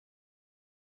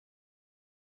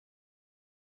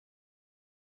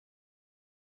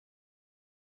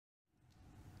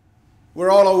We're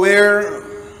all aware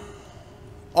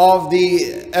of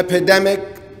the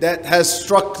epidemic that has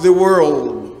struck the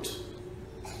world.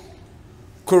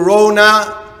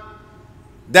 Corona,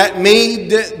 that made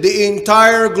the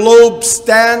entire globe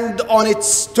stand on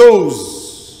its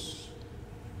toes.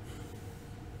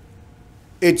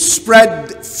 It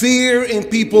spread fear in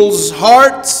people's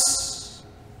hearts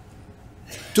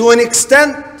to an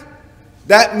extent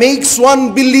that makes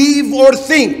one believe or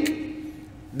think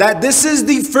that this is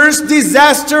the first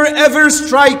disaster ever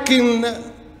striking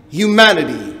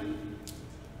humanity.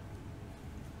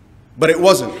 But it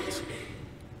wasn't.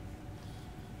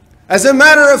 As a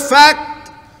matter of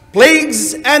fact,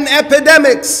 plagues and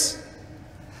epidemics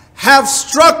have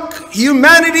struck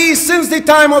humanity since the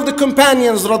time of the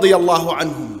companions radiyallahu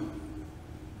anhum.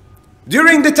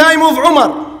 During the time of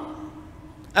Umar,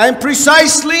 and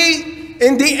precisely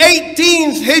in the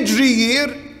 18th Hijri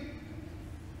year,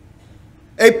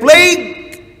 a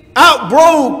plague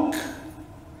outbroke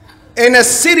in a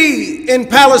city in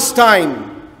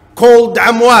Palestine called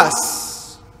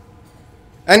Amwas.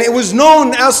 And it was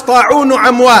known as Ta'un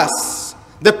Amwas,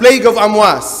 the plague of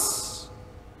Amwas.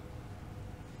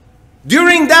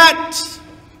 During that,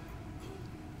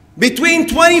 between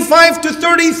 25 to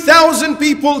 30,000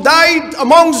 people died,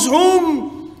 amongst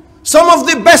whom some of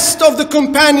the best of the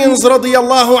companions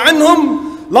radiyallahu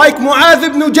anhum, like Mu'adh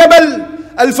ibn Jabal,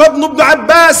 Al-Fadl ibn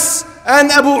Abbas,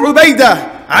 and Abu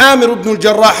Ubaidah, Amir ibn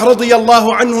al-Jarrah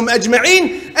radiyallahu anhum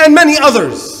ajma'in, and many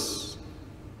others.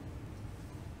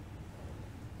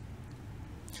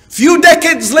 Few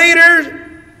decades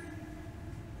later,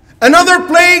 another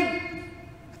plague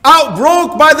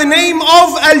outbroke by the name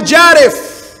of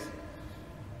Al-Jarif.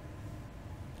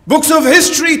 Books of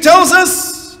history tell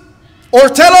us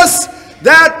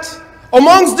that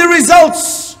amongst the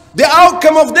results, the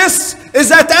outcome of this is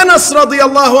that Anas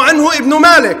radiyallahu anhu ibn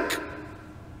Malik,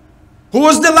 who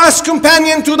was the last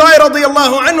companion to die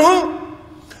radiyallahu anhu,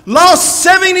 lost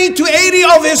 70 to 80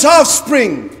 of his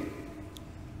offspring.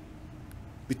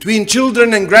 Between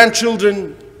children and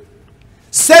grandchildren,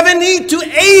 70 to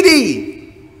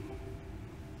 80.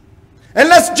 And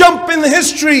let's jump in the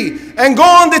history and go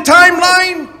on the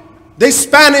timeline. The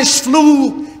Spanish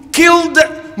flu killed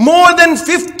more than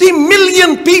 50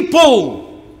 million people.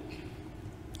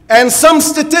 And some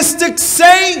statistics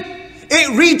say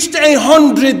it reached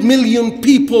 100 million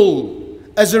people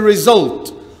as a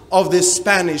result of this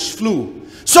Spanish flu.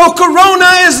 So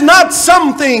Corona is not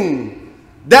something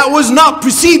that was not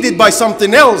preceded by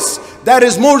something else that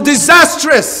is more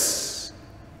disastrous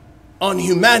on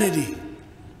humanity.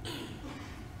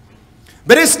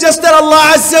 But it's just that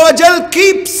Allah Azza wa Jal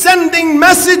keeps sending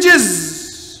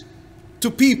messages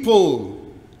to people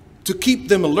to keep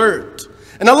them alert.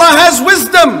 And Allah has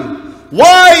wisdom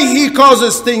why He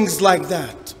causes things like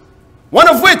that. One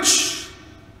of which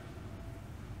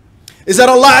is that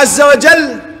Allah Azza wa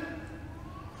Jal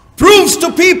proves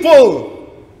to people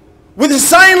with a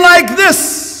sign like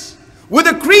this, with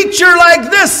a creature like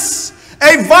this,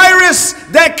 a virus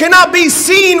that cannot be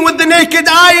seen with the naked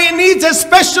eye, it needs a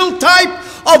special type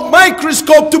of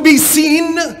microscope to be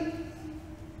seen.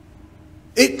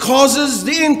 It causes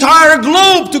the entire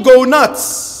globe to go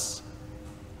nuts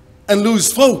and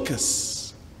lose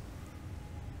focus.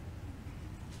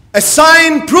 A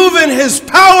sign proving His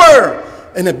power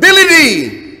and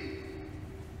ability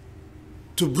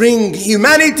to bring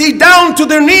humanity down to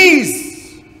their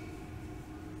knees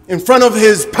in front of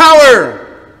His power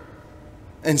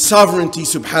and sovereignty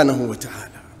subhanahu wa ta'ala.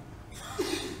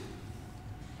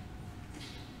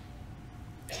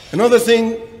 Another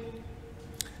thing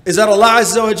is that Allah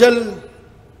Azza wa Jal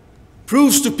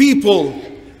proves to people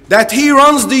that He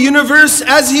runs the universe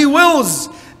as He wills,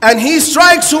 and He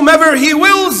strikes whomever He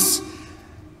wills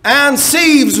and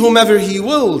saves whomever He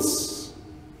wills.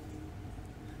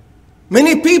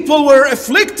 Many people were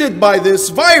afflicted by this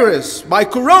virus, by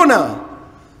Corona.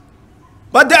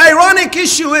 But the ironic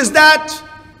issue is that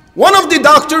one of the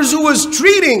doctors who was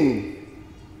treating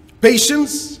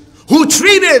patients, who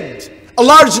treated a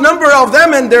large number of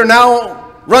them, and they're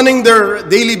now running their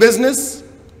daily business,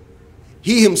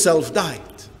 he himself died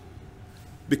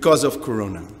because of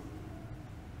Corona.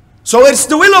 So it's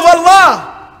the will of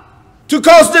Allah to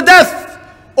cause the death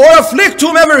or afflict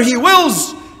whomever He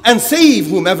wills and save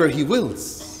whomever He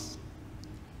wills.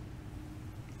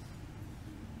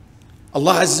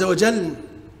 Allah Azza wa Jal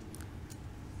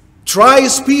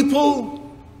tries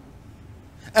people,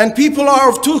 and people are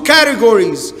of two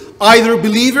categories, either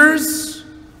believers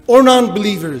or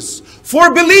non-believers.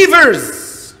 For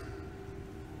believers,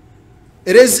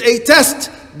 it is a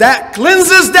test that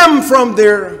cleanses them from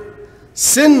their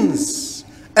sins,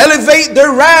 elevate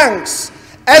their ranks,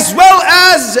 as well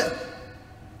as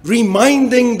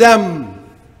reminding them,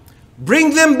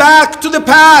 bring them back to the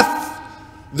path.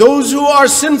 Those who are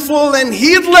sinful and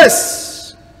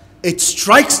heedless, it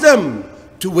strikes them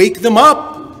to wake them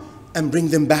up and bring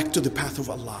them back to the path of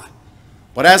Allah.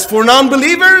 But as for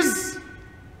non-believers,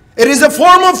 it is a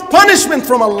form of punishment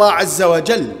from Allah Azza wa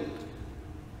Jal.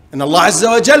 And Allah Azza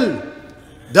wa Jal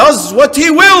does what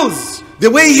He wills, the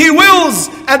way He wills,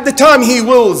 at the time He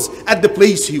wills, at the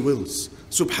place He wills.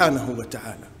 Subhanahu wa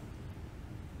ta'ala.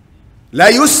 La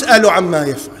yus'alu amma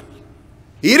yaf'al.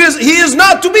 He is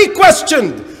not to be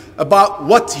questioned about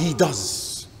what He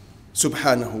does.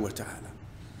 Subhanahu wa ta'ala.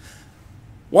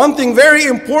 One thing very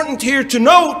important here to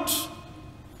note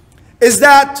is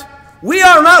that we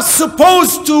are not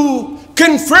supposed to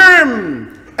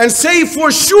confirm and say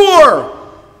for sure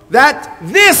that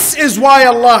this is why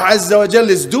Allah Azza wa Jal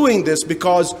is doing this,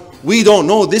 because we don't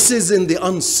know. This is in the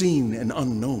unseen and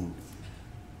unknown.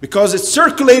 Because it's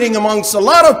circulating amongst a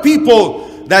lot of people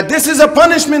that this is a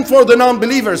punishment for the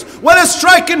non-believers. Well, a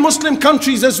strike in Muslim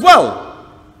countries as well.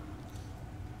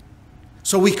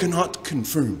 So we cannot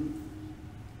confirm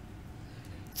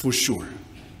for sure.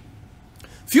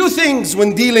 Few things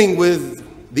when dealing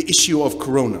with the issue of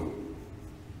corona.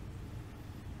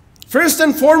 First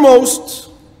and foremost,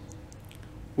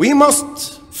 we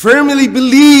must firmly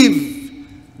believe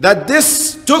that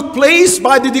this took place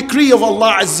by the decree of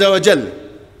Allah Azza wa Jal.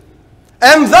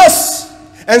 And thus,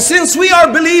 and since we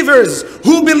are believers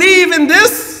who believe in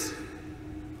this,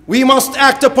 we must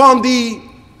act upon the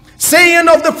saying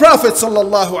of the Prophet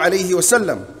sallallahu alaihi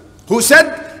wasallam, who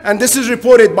said, and this is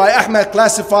reported by Ahmad,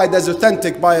 classified as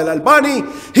authentic by al-Albani,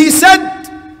 he said,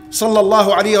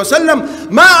 sallallahu alaihi wasallam,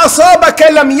 ما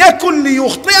أصابك لم يكن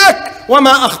ليخطئك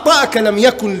وما أخطأك لم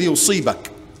يكن ليصيبك.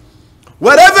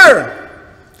 Whatever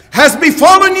has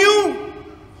befallen you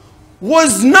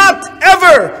was not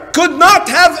ever, could not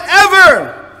have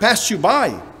ever passed you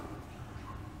by.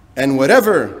 And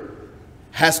whatever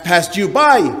has passed you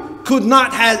by could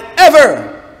not have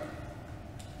ever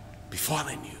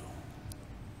befallen you.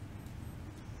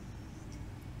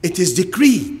 It is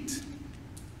decreed.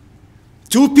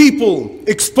 Two people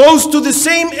exposed to the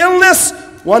same illness,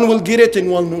 one will get it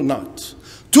and one will not.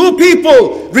 Two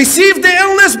people receive the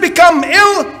illness, become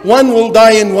ill, one will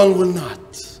die and one will not.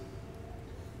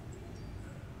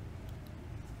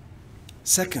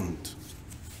 Second,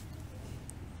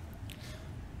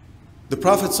 the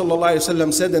Prophet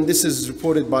ﷺ said, and this is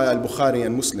reported by Al-Bukhari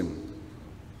and Muslim,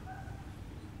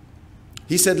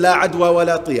 he said, لا عدوى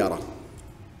ولا طيارة.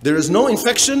 There is no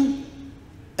infection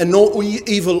and no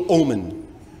evil omen.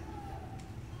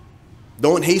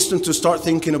 Don't hasten to start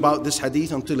thinking about this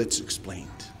hadith until it's explained.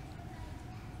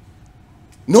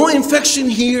 No infection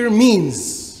here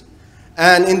means,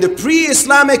 and in the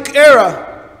pre-Islamic era,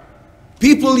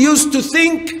 people used to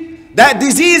think that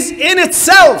disease in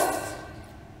itself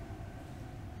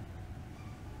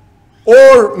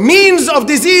or means of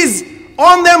disease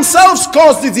on themselves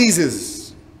cause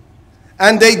diseases.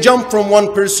 And they jump from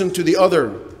one person to the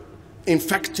other,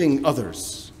 infecting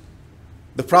others.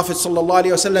 The Prophet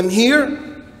ﷺ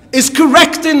here is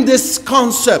correcting this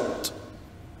concept,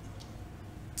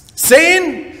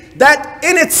 saying that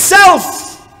in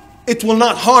itself it will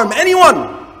not harm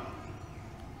anyone.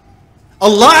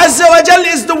 Allah Azza wa Jal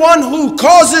is the one who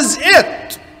causes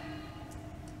it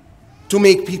to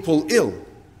make people ill.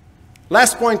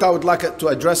 Last point I would like to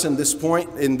address in this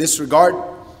point, in this regard,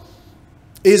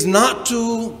 is not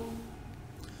to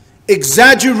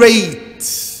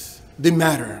exaggerate the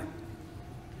matter.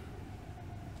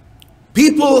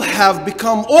 People have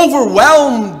become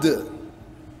overwhelmed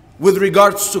with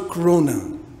regards to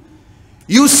corona.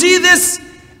 You see this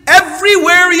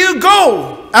everywhere you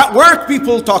go. At work,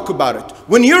 people talk about it.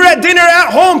 When you're at dinner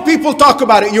at home, people talk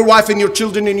about it. Your wife and your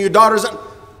children and your daughters.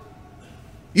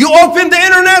 You open the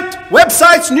internet,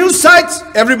 websites, news sites,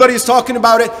 everybody's talking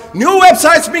about it. New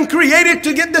websites being created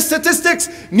to get the statistics,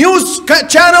 news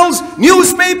channels,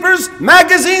 newspapers,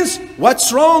 magazines.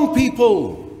 What's wrong,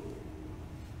 people?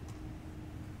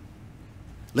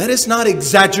 Let us not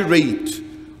exaggerate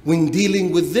when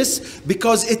dealing with this,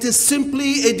 because it is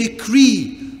simply a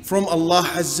decree from Allah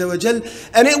Azza wa Jal,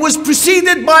 and it was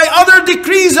preceded by other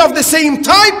decrees of the same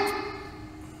type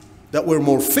that were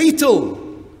more fatal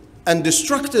and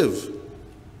destructive.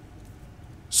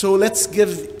 So let's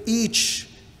give each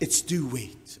its due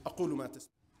weight. Allah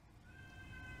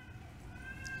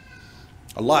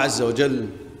Azza wa Jal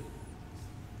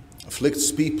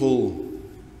afflicts people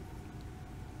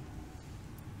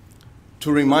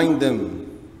to remind them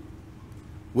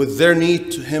with their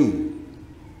need to Him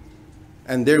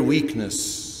and their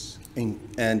weakness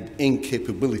and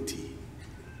incapability.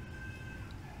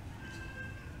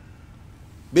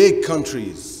 big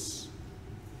countries,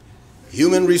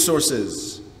 human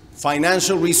resources,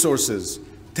 financial resources,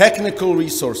 technical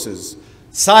resources,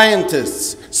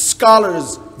 scientists,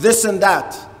 scholars, this and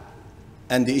that,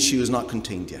 and the issue is not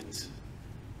contained yet.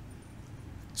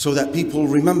 So that people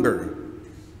remember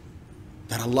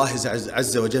that Allah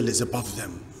Azza wa Jalla is above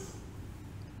them.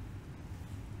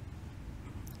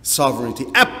 Sovereignty,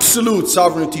 absolute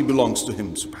sovereignty belongs to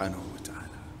Him subhanahu wa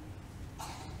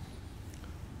ta'ala.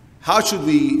 How should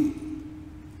we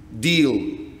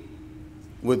deal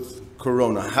with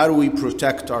Corona? How do we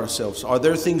protect ourselves? Are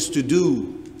there things to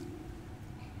do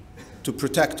to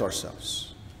protect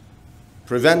ourselves?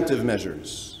 Preventive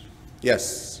measures.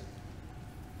 Yes.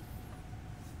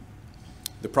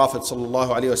 The Prophet sallallahu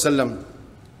alaihi wasallam,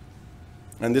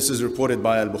 and this is reported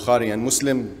by Al-Bukhari and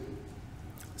Muslim,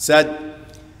 said,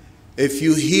 if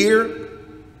you hear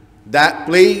that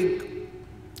plague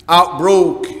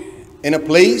outbroke in a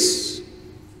place,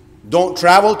 don't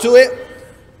travel to it.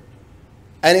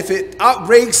 And if it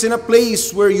outbreaks in a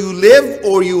place where you live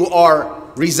or you are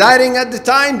residing at the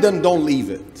time, then don't leave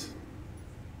it.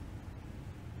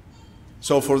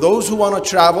 So for those who want to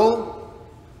travel,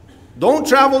 don't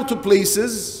travel to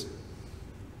places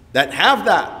that have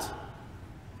that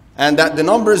and that the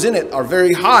numbers in it are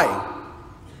very high.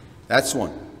 That's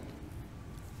one.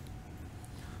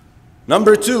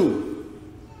 Number two,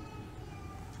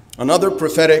 another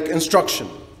prophetic instruction.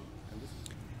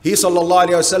 He sallallahu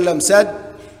alaihi wasallam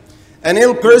said, an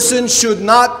ill person should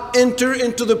not enter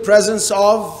into the presence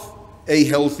of a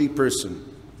healthy person.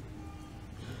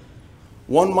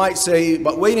 One might say,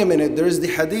 but wait a minute, there is the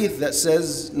hadith that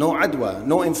says no adwa,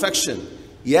 no infection.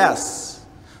 Yes,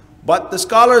 but the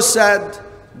scholars said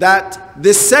that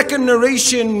the second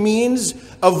narration means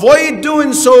avoid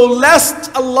doing so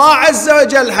lest Allah Azza wa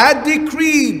Jal had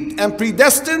decreed and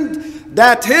predestined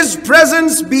that His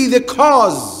presence be the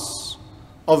cause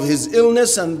of his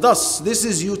illness, and thus this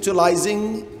is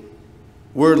utilizing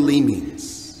worldly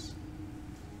means.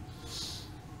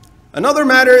 Another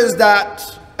matter is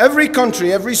that every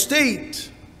country, every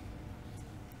state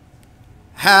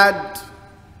had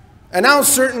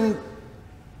announced certain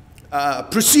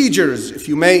procedures, if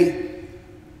you may,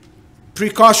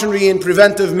 precautionary and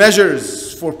preventive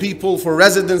measures for people, for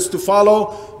residents to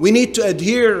follow. We need to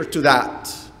adhere to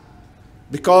that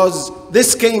because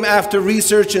this came after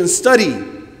research and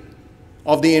study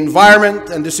of the environment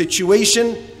and the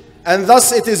situation, and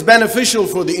thus it is beneficial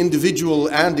for the individual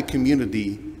and the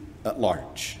community at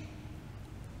large.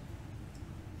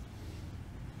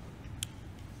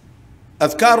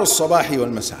 Adhkar al-sabahi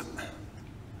wal-masa,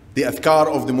 the adhkar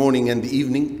of the morning and the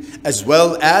evening, as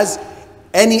well as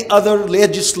any other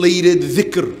legislated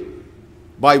dhikr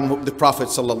by the Prophet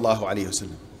sallallahu alaihi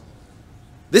wasallam.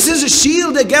 This is a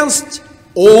shield against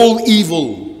all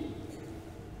evil,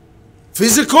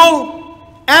 physical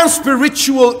and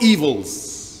spiritual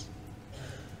evils.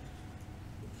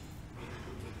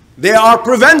 They are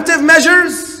preventive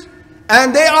measures,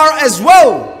 and they are as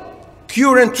well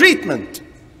cure and treatment.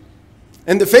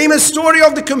 In the famous story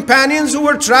of the companions who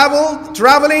were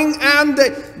traveling and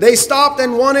they stopped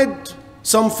and wanted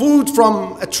some food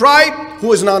from a tribe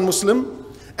who is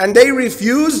non-Muslim, and they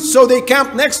refused, so they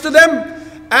camped next to them,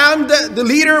 and the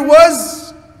leader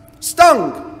was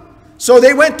stung. So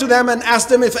they went to them and asked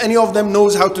them if any of them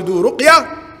knows how to do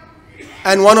ruqyah,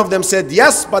 and one of them said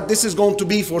yes, but this is going to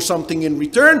be for something in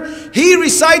return. He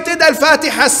recited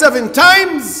Al-Fatiha 7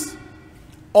 times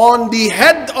on the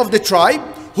head of the tribe,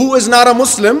 who is not a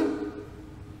Muslim,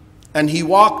 and he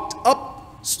walked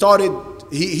up,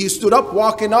 he stood up,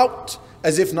 walking out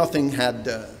as if nothing had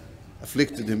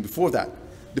afflicted him before that.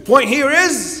 The point here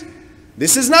is,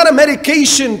 this is not a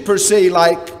medication per se,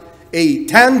 like a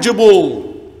tangible.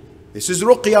 This is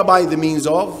ruqyah by the means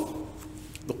of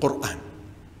the Quran.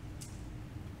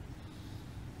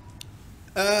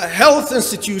 Health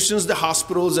institutions, the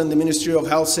hospitals and the Ministry of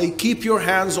Health say, keep your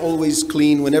hands always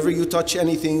clean. Whenever you touch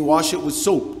anything, wash it with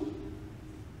soap.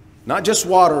 Not just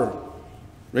water,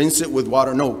 rinse it with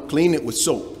water. No, clean it with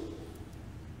soap.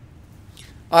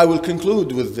 I will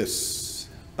conclude with this,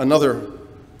 another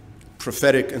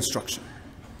prophetic instruction.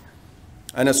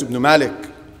 Anas ibn Malik,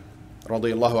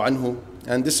 radiyallahu anhu,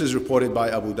 and this is reported by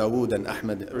Abu Dawood and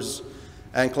Ahmad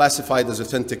and classified as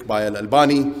authentic by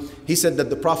Al-Albani. He said that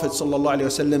the Prophet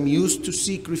ﷺ used to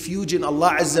seek refuge in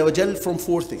Allah Azza wa Jal from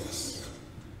 4 things.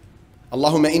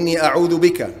 Allahuma inni a'udhu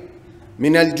bika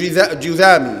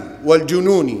minal-ju'thaami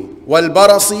wal-janooni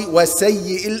wal-barsi wa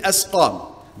sayyil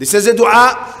asqaam. This is a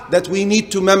dua that we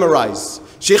need to memorize.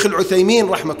 Sheikh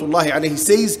al-Uthaymeen rahmatullahi alayhi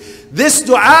says this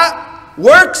dua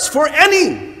works for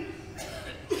any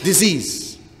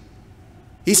disease.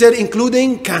 He said,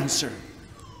 including cancer.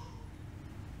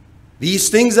 These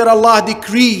things that Allah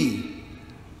decree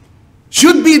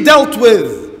should be dealt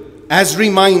with as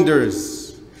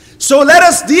reminders. So let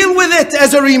us deal with it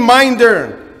as a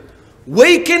reminder,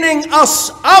 wakening us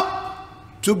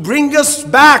up to bring us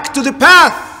back to the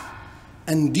path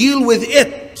and deal with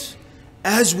it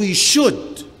as we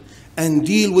should, and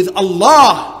deal with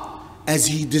Allah as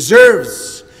He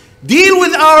deserves. Deal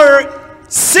with our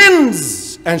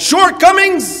sins and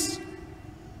shortcomings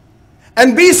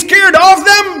and be scared of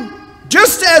them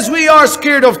just as we are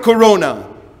scared of Corona.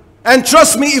 And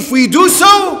trust me, if we do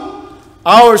so,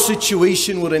 our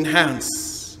situation will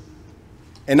enhance.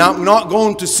 And I'm not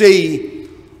going to say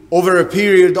over a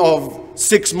period of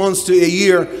 6 months to a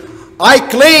year. I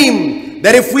claim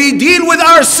that if we deal with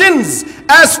our sins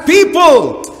as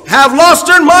people have lost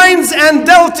their minds and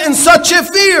dealt in such a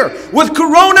fear with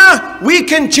Corona, we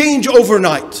can change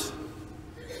overnight.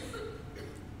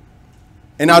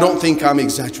 And I don't think I'm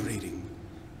exaggerating,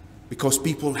 because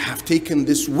people have taken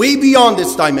this way beyond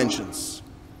its dimensions.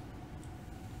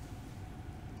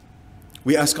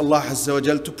 We ask Allah Azza wa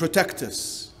Jal to protect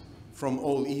us from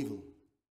all evil.